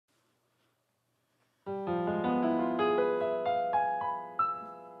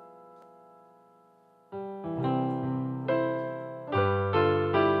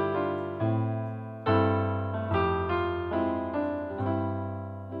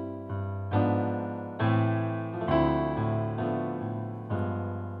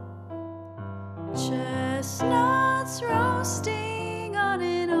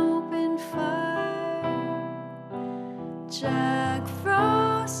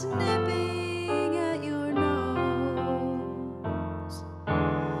that's nipping at your nose.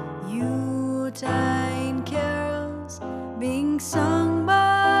 Yuletide carols being sung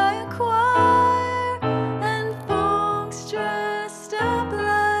by a choir, and folks dressed up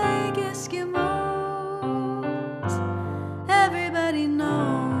like Eskimos. Everybody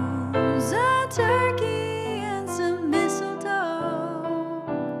knows a turkey and some mistletoe.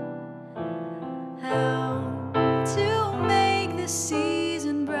 How to make the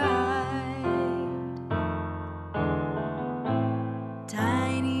season bright.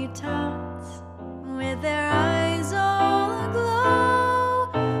 Tiny tots with their eyes all aglow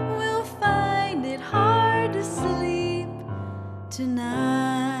will find it hard to sleep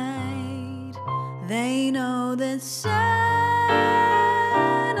tonight. They know that Santa's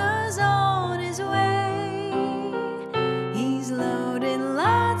on his way. He's loaded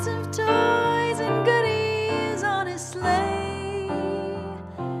lots of toys and goodies on his sleigh,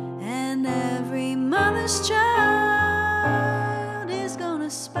 and every mother's child is gonna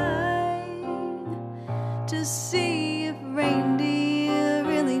spy to see if reindeer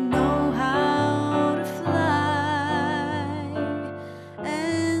really know how to fly.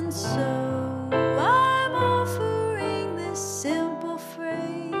 And so I'm offering this simple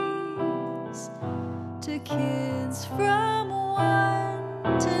phrase to kids from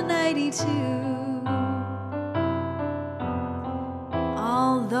 1 to 92.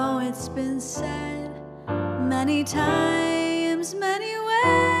 Although it's been said many times, many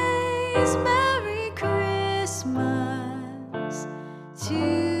ways, Merry Christmas to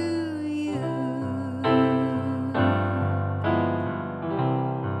you.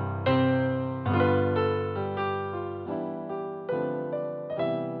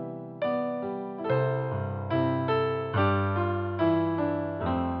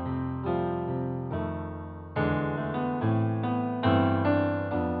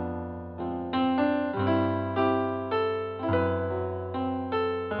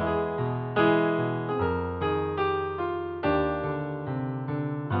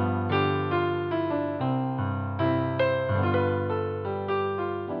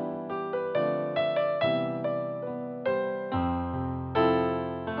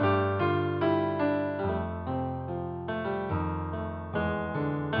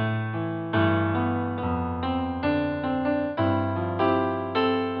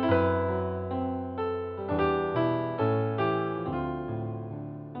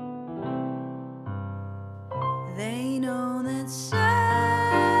 They know that Santa's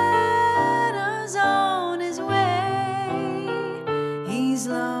on his way. He's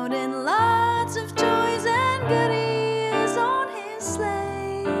loaded lots of toys and goodies on his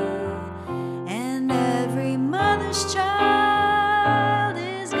sleigh, and every mother's child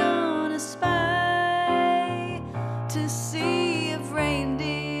is gonna spy to see if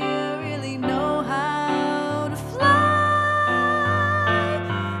reindeer really know how to fly.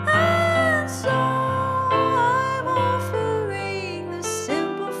 And so I'm offering this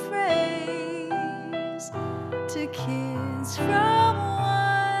simple phrase to kids from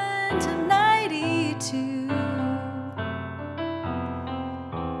 1 to 92.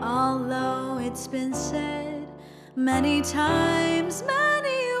 Although it's been said many times,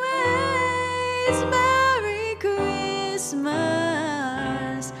 many ways,